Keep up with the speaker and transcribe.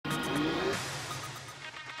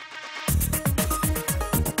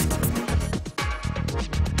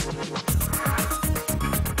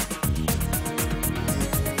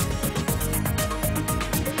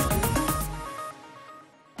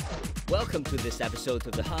this episode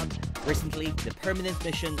of The Hub. Recently, the permanent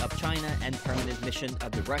mission of China and permanent mission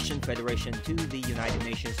of the Russian Federation to the United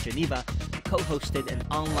Nations Geneva co-hosted an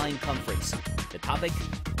online conference. The topic,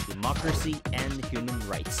 democracy and human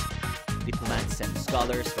rights. Diplomats and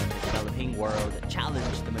scholars from the developing world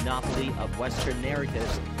challenge the monopoly of Western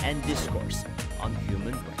narratives and discourse on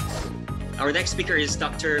human rights. Our next speaker is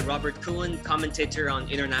Dr. Robert Kuhn, commentator on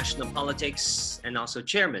international politics and also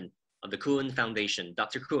chairman of the Kuhn Foundation.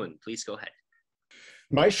 Dr. Kuhn, please go ahead.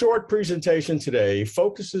 My short presentation today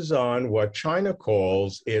focuses on what China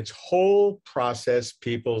calls its whole process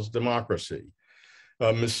people's democracy,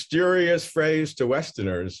 a mysterious phrase to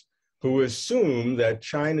Westerners who assume that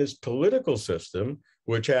China's political system,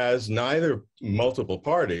 which has neither multiple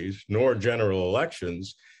parties nor general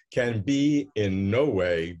elections, can be in no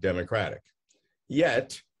way democratic.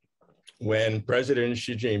 Yet, when President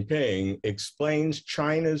Xi Jinping explains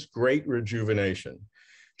China's great rejuvenation,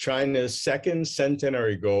 China's second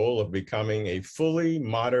centenary goal of becoming a fully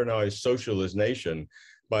modernized socialist nation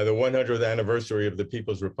by the 100th anniversary of the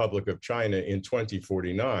People's Republic of China in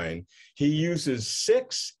 2049, he uses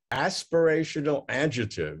 6 aspirational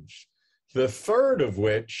adjectives, the third of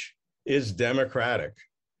which is democratic.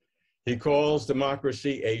 He calls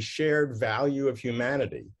democracy a shared value of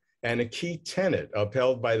humanity and a key tenet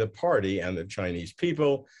upheld by the party and the Chinese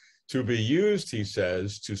people to be used, he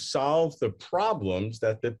says, to solve the problems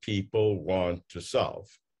that the people want to solve.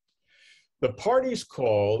 The party's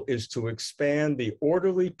call is to expand the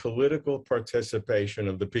orderly political participation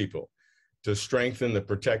of the people, to strengthen the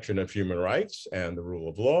protection of human rights and the rule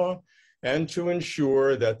of law, and to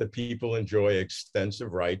ensure that the people enjoy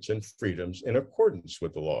extensive rights and freedoms in accordance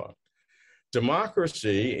with the law.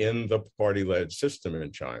 Democracy in the party-led system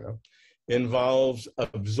in China involves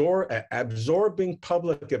absorbing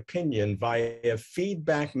public opinion via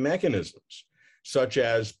feedback mechanisms, such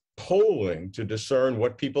as polling to discern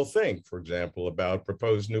what people think, for example, about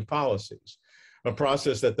proposed new policies, a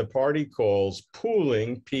process that the party calls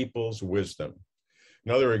pooling people's wisdom.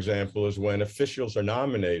 Another example is when officials are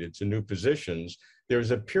nominated to new positions,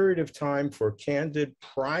 there's a period of time for candid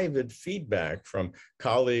private feedback from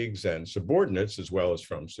colleagues and subordinates, as well as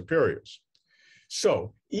from superiors.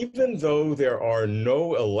 So even though there are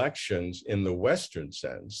no elections in the Western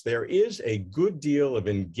sense, there is a good deal of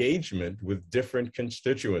engagement with different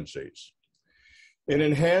constituencies. In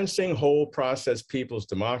enhancing whole process people's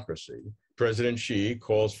democracy, President Xi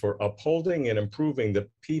calls for upholding and improving the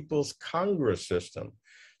People's Congress system,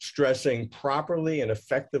 stressing properly and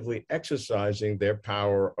effectively exercising their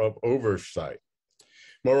power of oversight.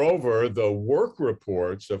 Moreover, the work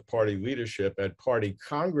reports of party leadership at party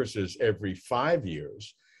congresses every 5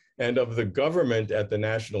 years and of the government at the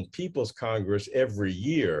National People's Congress every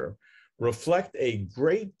year reflect a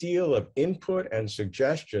great deal of input and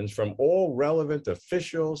suggestions from all relevant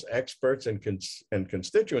officials, experts, and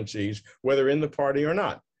constituencies, whether in the party or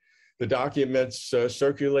not. The documents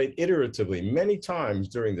circulate iteratively many times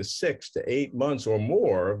during the 6 to 8 months or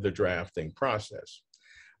more of the drafting process.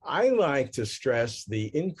 I like to stress the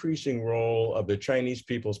increasing role of the Chinese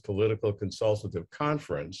People's Political Consultative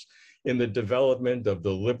Conference in the development of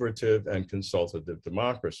deliberative and consultative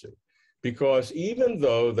democracy, because even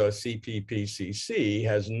though the CPPCC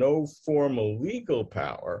has no formal legal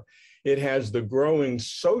power, it has the growing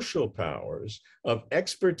social powers of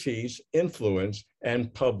expertise, influence,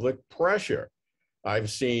 and public pressure.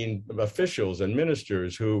 I've seen officials and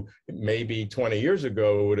ministers who maybe 20 years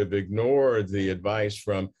ago would have ignored the advice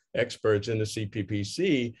from experts in the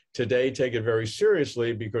CPPC, today take it very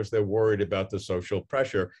seriously because they're worried about the social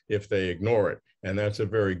pressure if they ignore it. And that's a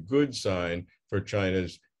very good sign for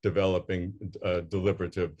China's developing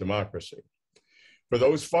deliberative democracy. For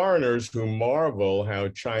those foreigners who marvel how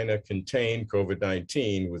China contained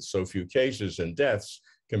COVID-19 with so few cases and deaths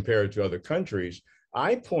compared to other countries,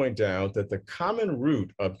 I point out that the common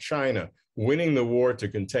root of China winning the war to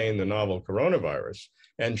contain the novel coronavirus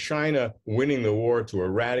and China winning the war to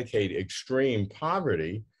eradicate extreme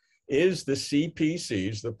poverty is the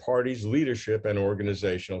CPC's, the party's leadership and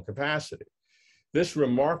organizational capacity. This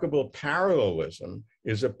remarkable parallelism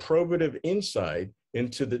is a probative insight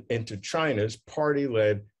into China's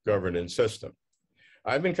party-led governance system.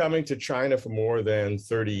 I've been coming to China for more than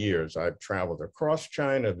 30 years. I've traveled across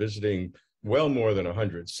China, visiting well more than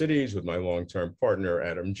 100 cities with my long-term partner,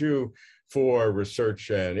 Adam Zhu, for research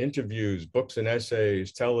and interviews, books and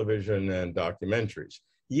essays, television and documentaries.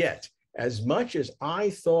 Yet, as much as I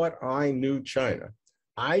thought I knew China,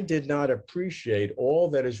 I did not appreciate all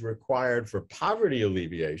that is required for poverty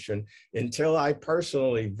alleviation until I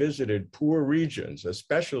personally visited poor regions,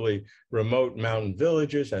 especially remote mountain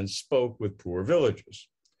villages, and spoke with poor villagers.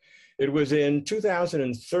 It was in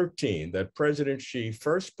 2013 that President Xi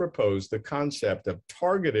first proposed the concept of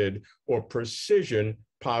targeted or precision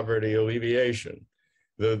poverty alleviation.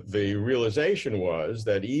 The realization was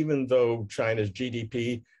that even though China's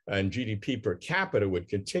GDP and GDP per capita would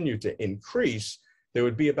continue to increase, there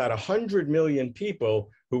would be about 100 million people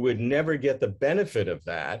who would never get the benefit of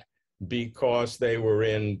that because they were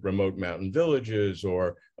in remote mountain villages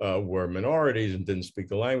or were minorities and didn't speak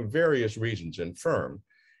the language, various reasons infirm.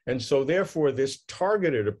 And so therefore, this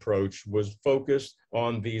targeted approach was focused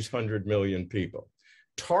on these 100 million people.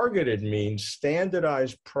 Targeted means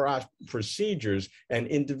standardized procedures and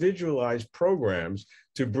individualized programs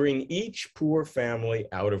to bring each poor family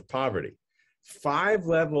out of poverty. 5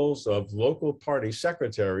 levels of local party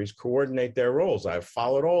secretaries coordinate their roles. I've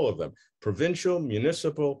followed all of them: provincial,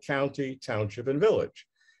 municipal, county, township, and village.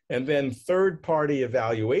 And then third-party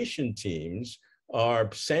evaluation teams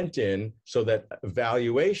are sent in so that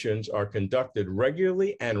evaluations are conducted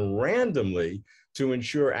regularly and randomly to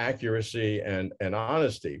ensure accuracy and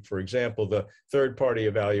honesty. For example, the third-party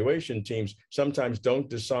evaluation teams sometimes don't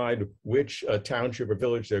decide which township or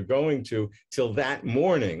village they're going to till that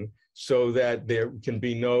morning, so that there can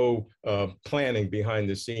be no planning behind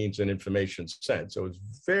the scenes and information sent. So it's a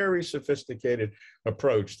very sophisticated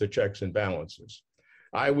approach to checks and balances.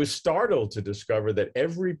 I was startled to discover that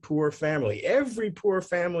every poor family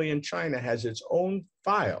in China has its own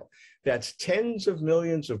file. That's tens of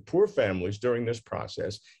millions of poor families during this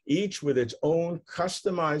process, each with its own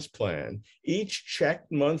customized plan, each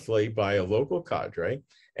checked monthly by a local cadre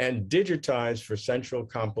and digitized for central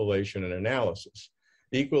compilation and analysis.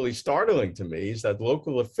 Equally startling to me is that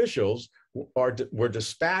local officials were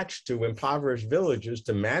dispatched to impoverished villages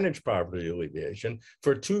to manage poverty alleviation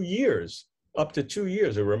for 2 years, up to 2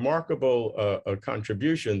 years, a remarkable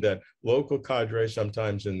contribution that local cadres,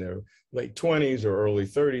 sometimes in their late 20s or early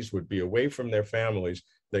 30s, would be away from their families.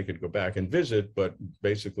 They could go back and visit, but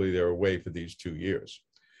basically they're away for these 2 years.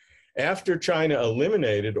 After China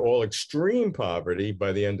eliminated all extreme poverty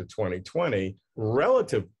by the end of 2020,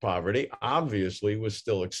 relative poverty obviously was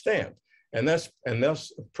still extant. And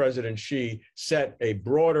thus President Xi set a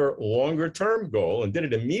broader, longer-term goal, and did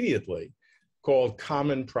it immediately, called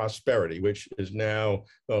common prosperity, which is now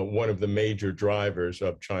one of the major drivers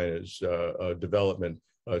of China's development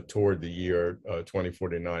toward the year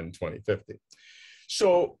 2049 and 2050.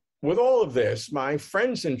 So with all of this, my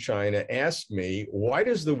friends in China asked me, why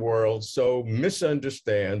does the world so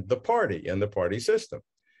misunderstand the party and the party system?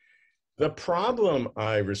 The problem,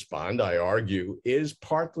 I argue, is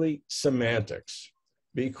partly semantics,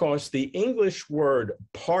 because the English word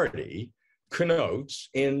party connotes,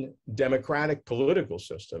 in democratic political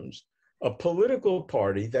systems, a political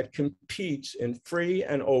party that competes in free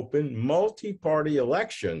and open multi-party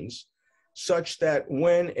elections, such that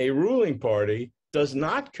when a ruling party does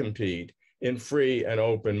not compete in free and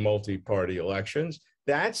open multi-party elections,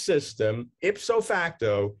 that system, ipso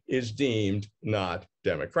facto, is deemed not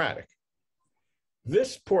democratic.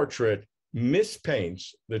 This portrait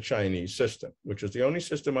mispaints the Chinese system, which is the only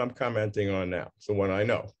system I'm commenting on now. It's the one I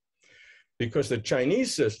know. Because the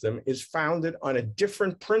Chinese system is founded on a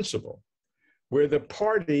different principle, where the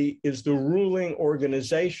party is the ruling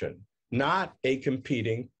organization, not a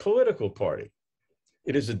competing political party.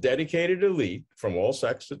 It is a dedicated elite from all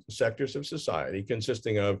sectors of society,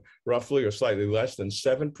 consisting of roughly or slightly less than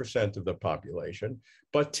 7% of the population,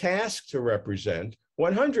 but tasked to represent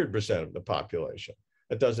 100% of the population.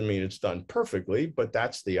 That doesn't mean it's done perfectly, but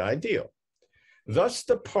that's the ideal. Thus,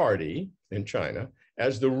 the party in China,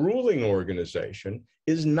 as the ruling organization,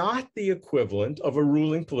 is not the equivalent of a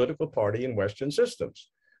ruling political party in Western systems,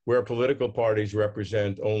 where political parties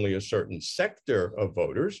represent only a certain sector of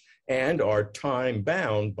voters and are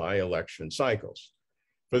time-bound by election cycles.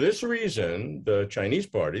 For this reason, the Chinese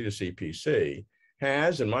party, the CPC,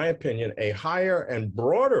 has, in my opinion, a higher and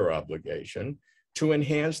broader obligation to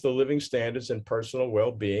enhance the living standards and personal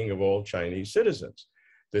well-being of all Chinese citizens.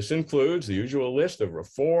 This includes the usual list of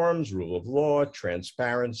reforms, rule of law,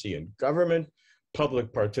 transparency in government,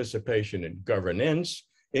 public participation in governance,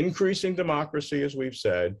 increasing democracy, as we've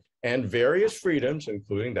said, and various freedoms,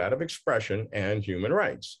 including that of expression and human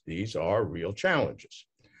rights. These are real challenges.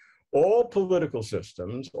 All political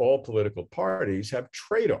systems, all political parties have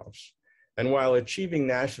trade-offs. And while achieving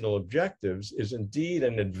national objectives is indeed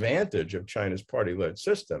an advantage of China's party-led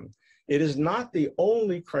system, it is not the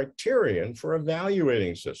only criterion for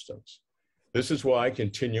evaluating systems. This is why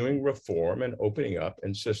continuing reform and opening up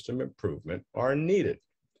and system improvement are needed.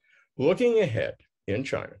 Looking ahead in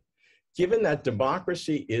China, given that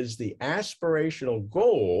democracy is the aspirational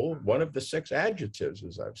goal, one of the 6 adjectives,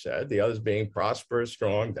 as I've said, the others being prosperous,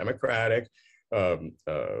 strong, democratic,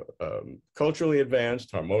 culturally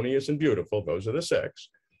advanced, harmonious, and beautiful, those are the 6.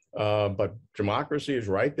 But democracy is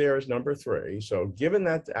right there as number 3. So given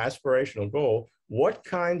that aspirational goal, what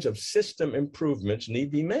kinds of system improvements need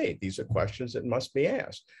to be made? These are questions that must be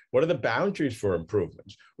asked. What are the boundaries for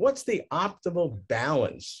improvements? What's the optimal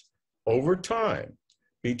balance over time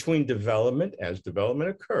between development, as development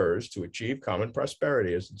occurs, to achieve common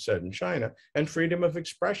prosperity, as it said in China, and freedom of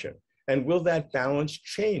expression? And will that balance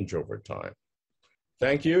change over time?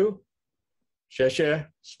 Thank you. 谢谢.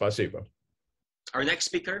 Spasibo. Our next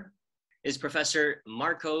speaker is Professor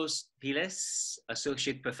Marcos Piles,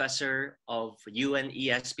 Associate Professor of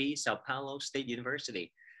UNESP, Sao Paulo State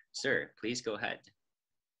University. Sir, please go ahead.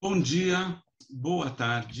 Bom dia, boa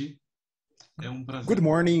tarde. Prazer. Good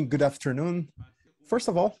morning, good afternoon. First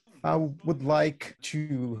of all, I would like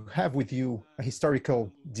to have with you a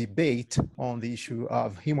historical debate on the issue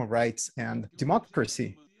of human rights and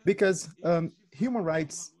democracy, because human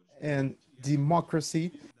rights and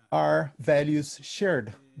democracy are values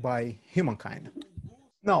shared by humankind.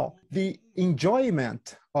 Now, the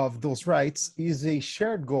enjoyment of those rights is a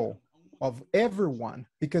shared goal of everyone,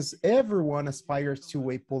 because everyone aspires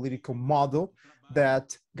to a political model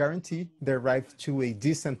that guarantee their right to a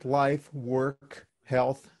decent life, work,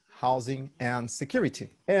 health, housing, and security.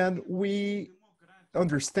 And we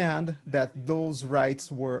understand that those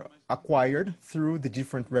rights were acquired through the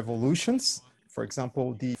different revolutions. For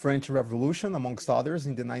example, the French Revolution, amongst others,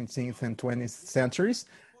 in the 19th and 20th centuries,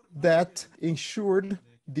 that ensured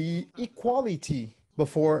the equality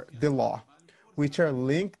before the law, which are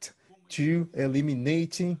linked to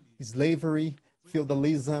eliminating slavery,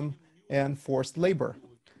 feudalism, and forced labor.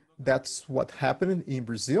 That's what happened in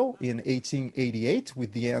Brazil in 1888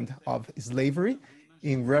 with the end of slavery,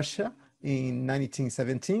 in Russia in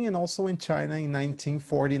 1917, and also in China in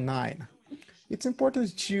 1949. It's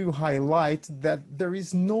important to highlight that there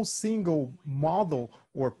is no single model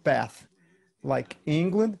or path like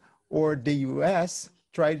England or the US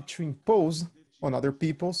tried to impose on other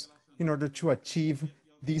peoples in order to achieve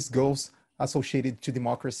these goals associated to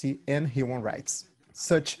democracy and human rights.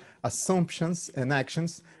 Such assumptions and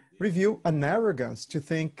actions reveal an arrogance to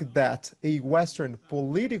think that a Western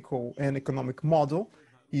political and economic model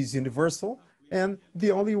is universal and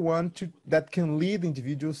the only one that can lead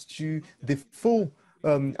individuals to the full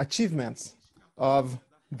achievements of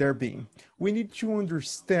their being. We need to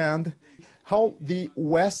understand how the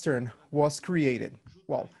Western was created.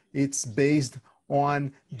 Well, it's based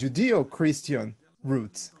on Judeo-Christian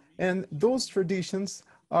roots, and those traditions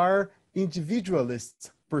are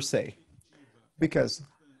individualists per se, because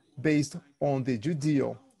based on the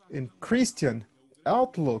Judeo and Christian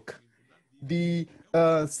outlook, the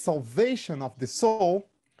salvation of the soul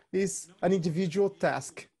is an individual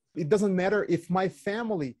task. It doesn't matter if my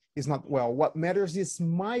family is not well. What matters is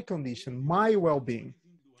my condition, my well-being.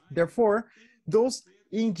 Therefore, those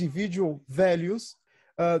individual values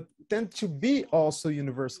tend to be also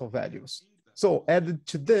universal values. So added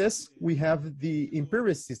to this, we have the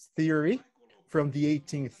empiricist theory from the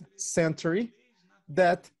 18th century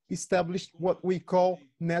that established what we call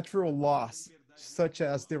natural laws, such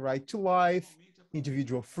as the right to life,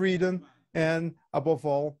 individual freedom, and above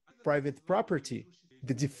all, private property.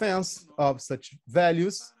 The defense of such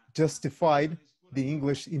values justified the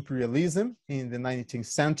English imperialism in the 19th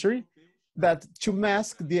century, that to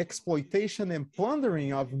mask the exploitation and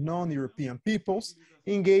plundering of non-European peoples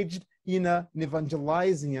engaged in an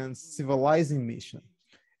evangelizing and civilizing mission.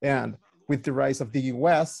 And with the rise of the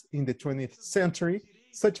US in the 20th century,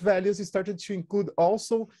 such values started to include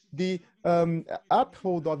also the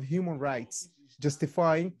uphold of human rights,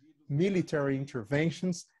 justifying military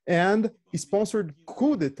interventions and sponsored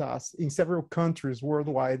coups d'etats in several countries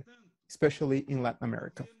worldwide, especially in Latin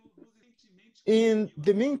America. In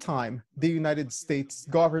the meantime, the United States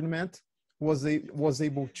government was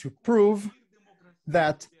able to prove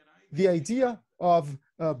that the idea of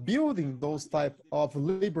building those type of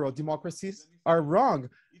liberal democracies are wrong,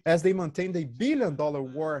 as they maintained $1 billion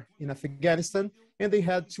war in Afghanistan, and they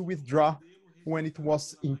had to withdraw when it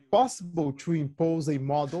was impossible to impose a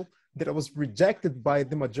model that was rejected by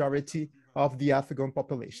the majority of the Afghan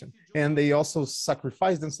population. And they also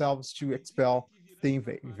sacrificed themselves to expel the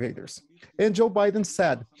invaders. And Joe Biden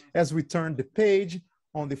said, as we turn the page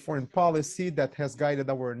on the foreign policy that has guided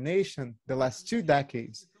our nation the last 2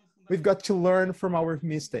 decades, we've got to learn from our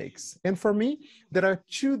mistakes. And for me, there are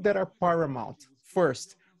 2 that are paramount.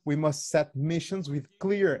 First, we must set missions with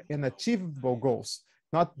clear and achievable goals,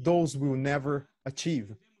 not those we'll never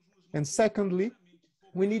achieve. And secondly,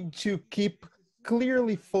 we need to keep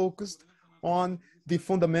clearly focused on the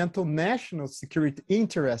fundamental national security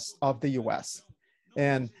interests of the US.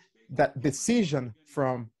 And that decision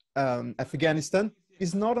from Afghanistan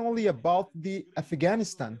is not only about the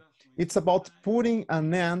Afghanistan, it's about putting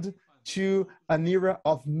an end to an era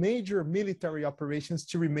of major military operations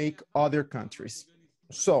to remake other countries.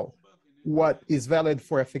 So what is valid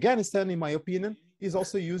for Afghanistan, in my opinion, is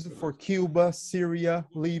also used for Cuba, Syria,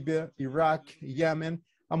 Libya, Iraq, Yemen,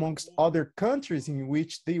 amongst other countries in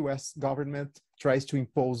which the US government tries to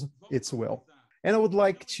impose its will. And I would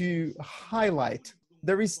like to highlight,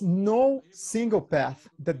 there is no single path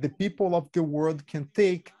that the people of the world can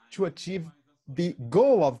take to achieve the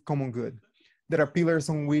goal of common good. There are pillars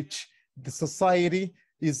on which the society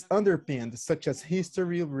is underpinned, such as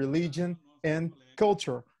history, religion, and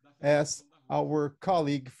culture, as our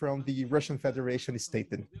colleague from the Russian Federation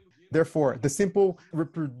stated. Therefore, the simple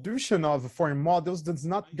reproduction of foreign models does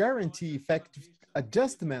not guarantee effective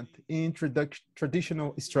adjustment in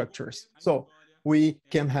traditional structures. So we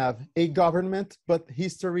can have a government, but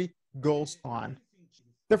history goes on.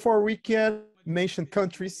 Therefore, we can mention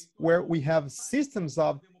countries where we have systems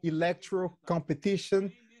of electoral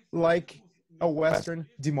competition like a Western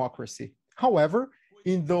democracy. However,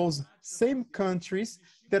 in those same countries,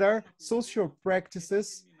 there are social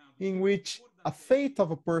practices in which a fate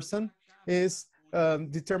of a person is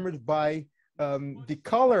determined by the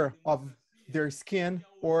color of their skin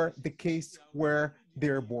or the case where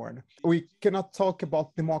they're born. We cannot talk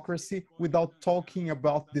about democracy without talking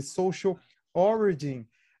about the social origin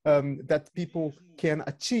that people can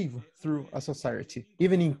achieve through a society.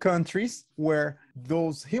 Even in countries where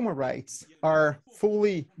those human rights are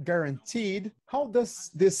fully guaranteed, how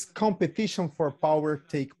does this competition for power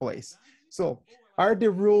take place? So, are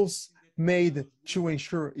the rules made to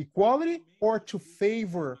ensure equality or to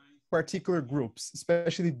favor particular groups,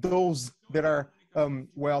 especially those that are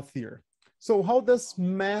wealthier? So how does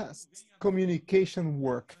mass communication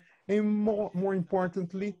work? And more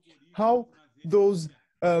importantly, how those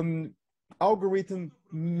algorithm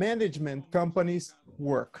management companies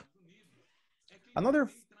work? Another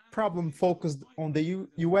problem focused on the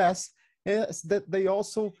US is that they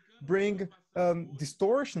also bring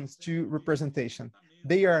distortions to representation.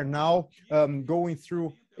 They are now going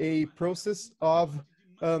through a process of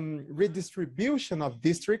redistribution of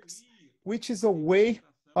districts, which is a way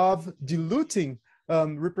of diluting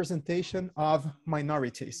representation of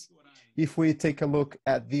minorities. If we take a look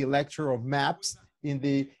at the electoral maps in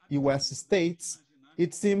the US states,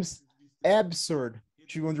 it seems absurd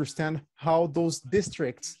to understand how those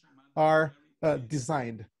districts are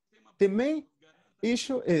designed. The main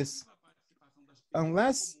issue is,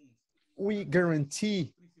 unless we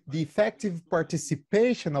guarantee the effective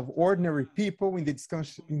participation of ordinary people in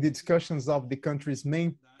the discussions of the country's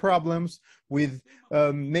main problems with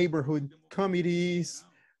neighborhood committees,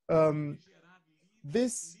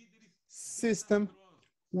 this system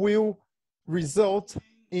will result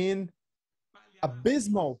in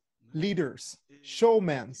abysmal leaders,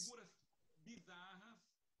 showmen,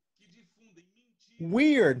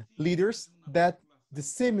 weird leaders that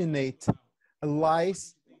disseminate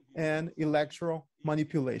lies and electoral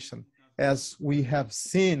manipulation, as we have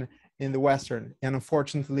seen in the Western, and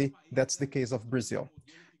unfortunately, that's the case of Brazil.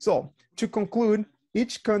 So, to conclude,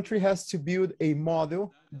 each country has to build a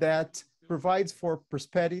model that provides for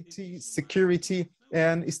prosperity, security,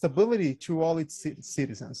 and stability to all its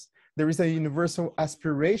citizens. There is a universal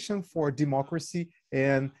aspiration for democracy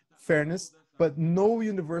and fairness, but no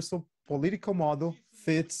universal political model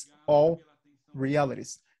fits all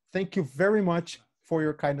realities. Thank you very much for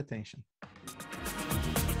your kind attention.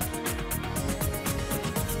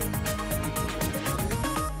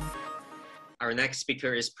 Our next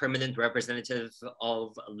speaker is Permanent Representative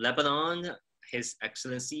of Lebanon, His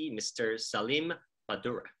Excellency, Mr. Salim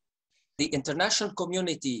Badura. The international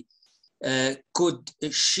community, could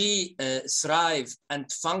she thrive and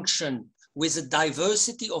function with a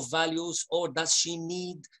diversity of values, or does she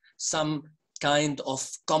need some kind of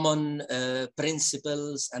common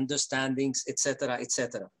principles, understandings, etc.,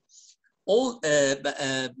 etc.?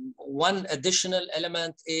 One additional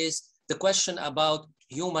element is the question about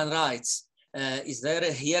human rights. Is there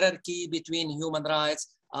a hierarchy between human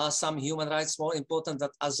rights? Are some human rights more important than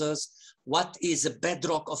others? What is the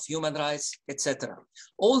bedrock of human rights, etc.?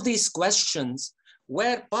 All these questions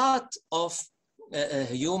were part of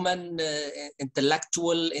human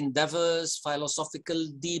intellectual endeavors, philosophical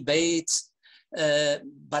debates,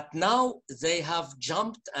 but now they have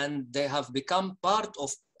jumped and they have become part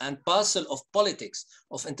of and parcel of politics,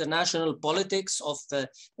 of international politics, of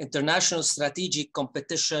international strategic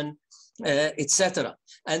competition, etc.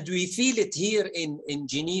 And we feel it here in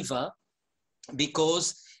Geneva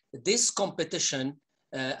because this competition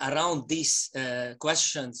around these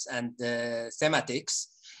questions and thematics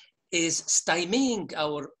is stymieing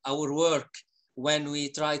our work when we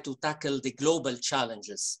try to tackle the global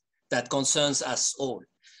challenges that concerns us all.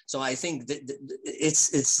 So I think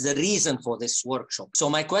it's the reason for this workshop. So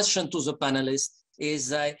my question to the panelists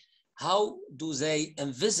is how do they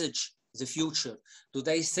envisage the future? Do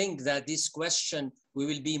they think that this question, we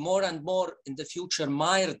will be more and more in the future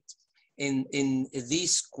mired in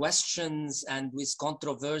these questions and with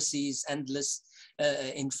controversies, endless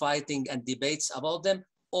infighting and debates about them,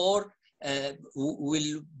 or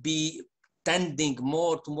will be tending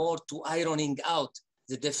more to ironing out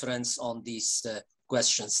the difference on these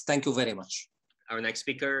questions? Thank you very much. Our next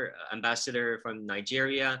speaker, Ambassador from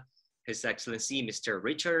Nigeria, His Excellency Mr.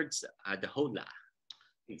 Richards Adehola.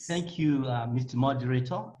 Thank you, Mr.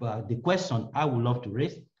 Moderator. The question I would love to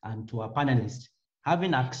raise, and to our panelists,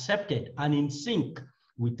 having accepted and in sync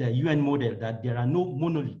with the UN model that there are no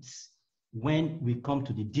monoliths when we come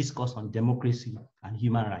to the discourse on democracy and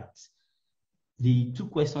human rights. The two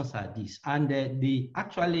questions are these, and they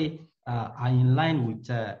actually are in line with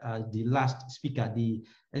the last speaker, the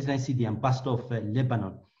Excellency, the Ambassador of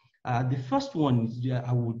Lebanon. The first one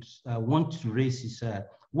I would want to raise is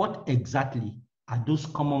what exactly are those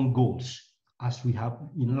common goals as we have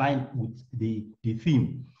in line with the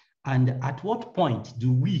theme? And at what point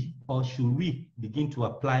do we or should we begin to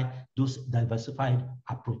apply those diversified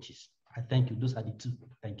approaches? I thank you. Those are the two.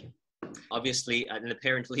 Thank you. Obviously, and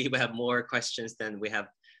apparently we have more questions than we have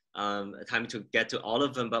time to get to all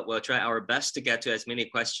of them, but we'll try our best to get to as many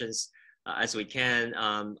questions as we can.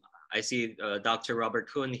 I see Dr.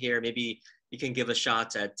 Robert Kuhn here. Maybe you can give a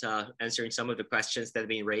shot at answering some of the questions that have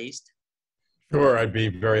been raised. Sure, I'd be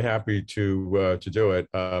very happy to do it.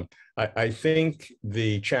 I think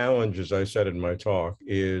the challenge, as I said in my talk,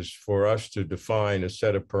 is for us to define a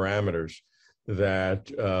set of parameters that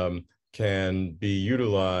can be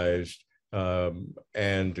utilized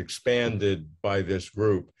and expanded by this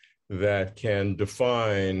group that can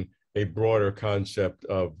define a broader concept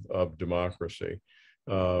of democracy.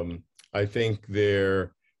 I think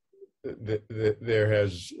there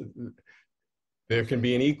can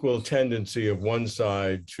be an equal tendency of one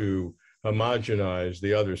side to homogenize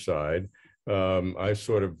the other side. I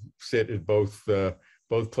sort of sit at both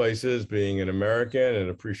places, being an American and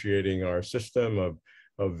appreciating our system of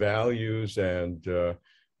values and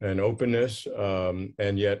openness,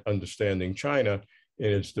 and yet understanding China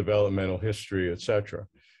in its developmental history, etc.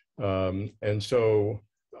 And so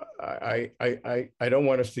I don't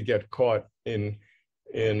want us to get caught in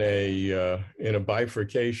a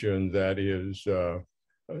bifurcation that is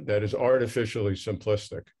artificially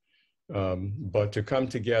simplistic, but to come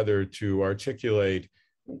together to articulate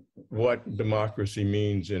what democracy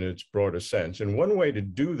means in its broader sense. And one way to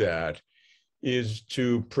do that is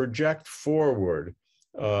to project forward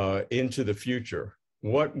into the future.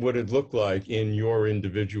 What would it look like in your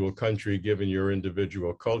individual country, given your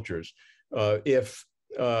individual cultures? If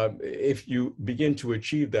you begin to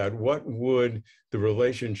achieve that, what would the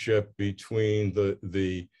relationship between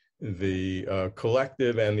the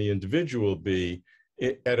collective and the individual be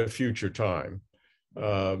at a future time?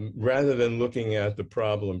 Rather than looking at the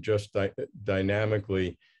problem just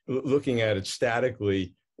dynamically, looking at it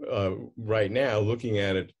statically right now, looking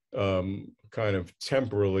at it kind of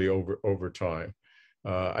temporally over time.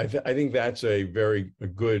 I think that's a very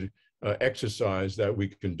good exercise that we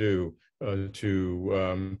can do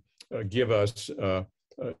to give us a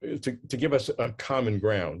common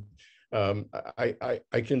ground.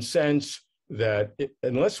 I can sense that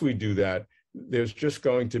unless we do that, there's just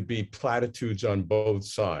going to be platitudes on both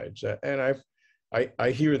sides, and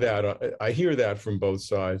I hear that. I hear that from both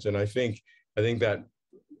sides, and I think that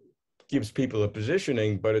gives people a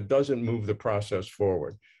positioning, but it doesn't move the process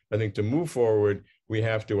forward. I think to move forward, we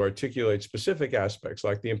have to articulate specific aspects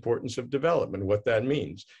like the importance of development, what that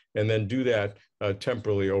means, and then do that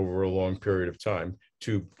temporally over a long period of time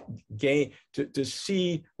to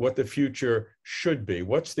see what the future should be.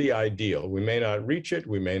 What's the ideal? We may not reach it,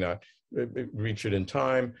 we may not reach it in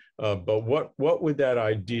time, but what would that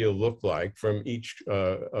ideal look like from each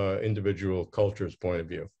individual culture's point of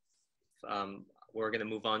view? We're going to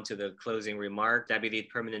move on to the closing remark. Deputy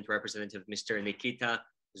Permanent Representative, Mr. Nikita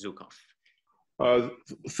Zhukov.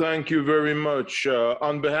 Thank you very much.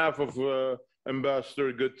 On behalf of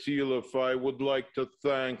Ambassador Gatilov, I would like to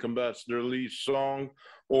thank Ambassador Li Song,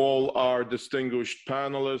 all our distinguished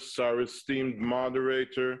panelists, our esteemed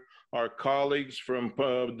moderator, our colleagues from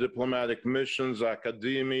diplomatic missions,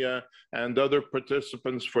 academia, and other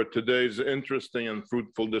participants for today's interesting and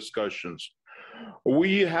fruitful discussions.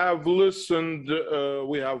 We have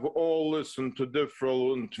all listened to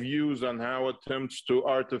different views on how attempts to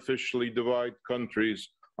artificially divide countries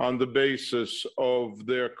on the basis of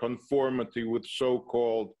their conformity with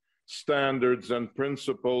so-called standards and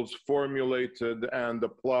principles formulated and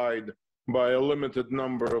applied by a limited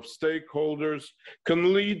number of stakeholders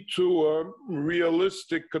can lead to a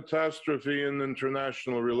realistic catastrophe in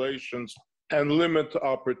international relations and limit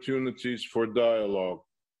opportunities for dialogue.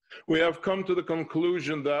 We have come to the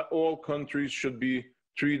conclusion that all countries should be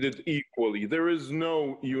treated equally. There is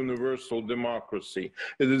no universal democracy.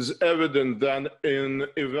 It is evident that in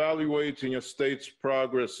evaluating a state's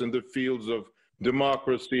progress in the fields of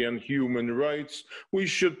democracy and human rights, we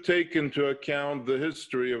should take into account the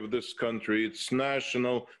history of this country, its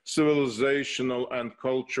national, civilizational, and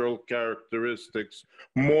cultural characteristics,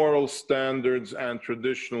 moral standards, and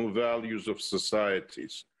traditional values of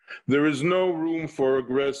societies. There is no room for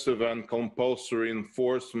aggressive and compulsory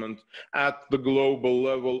enforcement at the global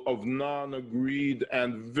level of non-agreed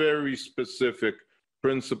and very specific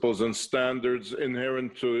principles and standards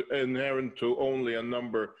inherent to only a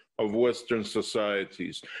number of Western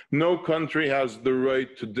societies. No country has the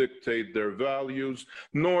right to dictate their values,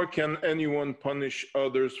 nor can anyone punish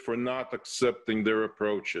others for not accepting their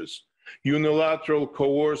approaches. Unilateral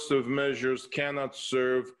coercive measures cannot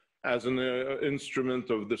serve as an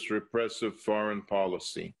instrument of this repressive foreign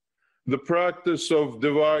policy. The practice of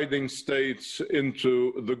dividing states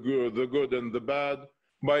into the good and the bad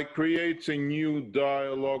by creating new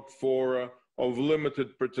dialogue fora of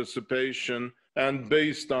limited participation and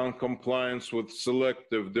based on compliance with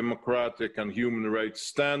selective democratic and human rights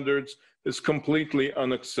standards is completely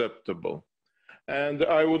unacceptable. And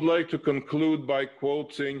I would like to conclude by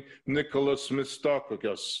quoting Nicholas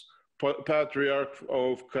Mitsotakis, Patriarch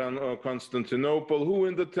of Constantinople, who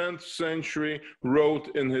in the 10th century wrote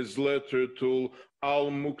in his letter to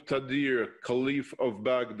Al-Muqtadir, Caliph of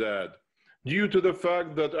Baghdad, "Due to the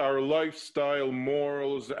fact that our lifestyle,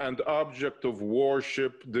 morals, and object of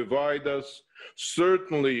worship divide us,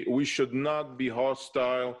 certainly we should not be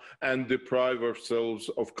hostile and deprive ourselves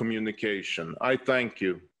of communication." I thank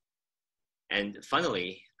you. And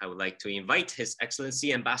finally, I would like to invite His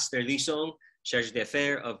Excellency Ambassador Li Song, Chargé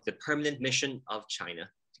d'Affaires of the Permanent Mission of China,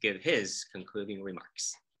 to give his concluding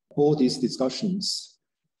remarks. All these discussions,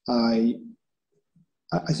 I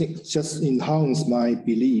think just enhance my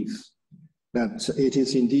belief that it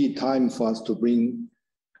is indeed time for us to bring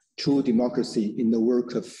true democracy in the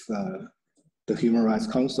work of the Human Rights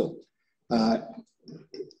Council. I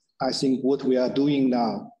think what we are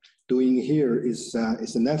doing here is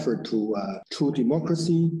an effort to true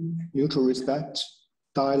democracy, mutual respect,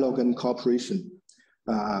 dialogue and cooperation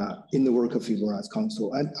in the work of Human Rights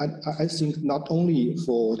Council. And I think not only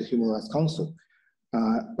for the Human Rights Council,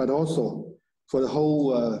 but also for the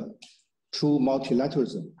whole true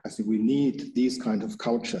multilateralism. I think we need this kind of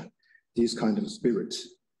culture, this kind of spirit.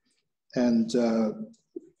 And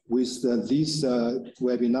with this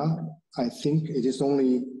webinar, I think it is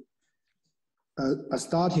only a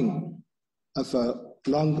starting of a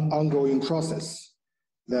long ongoing process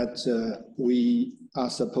that we are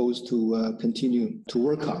supposed to continue to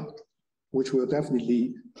work on, which will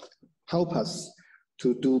definitely help us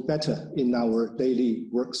to do better in our daily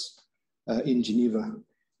works in Geneva,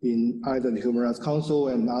 in either the Human Rights Council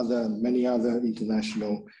and many other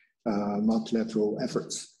international multilateral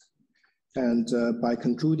efforts. And by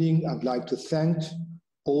concluding, I'd like to thank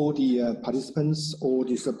all the participants, all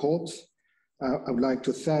the support. I would like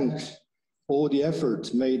to thank all the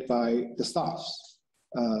effort made by the staffs,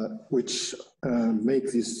 which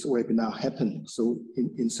make this webinar happen so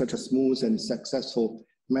in such a smooth and successful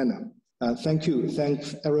manner. Thank you. Thank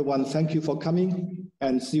everyone. Thank you for coming,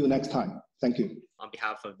 and see you next time. Thank you. On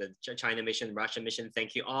behalf of the China mission, Russian mission,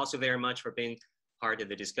 thank you all so very much for being part of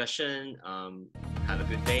the discussion. Have a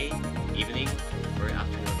good day, evening, or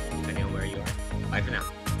afternoon, depending on where you are. Bye for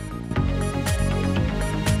now.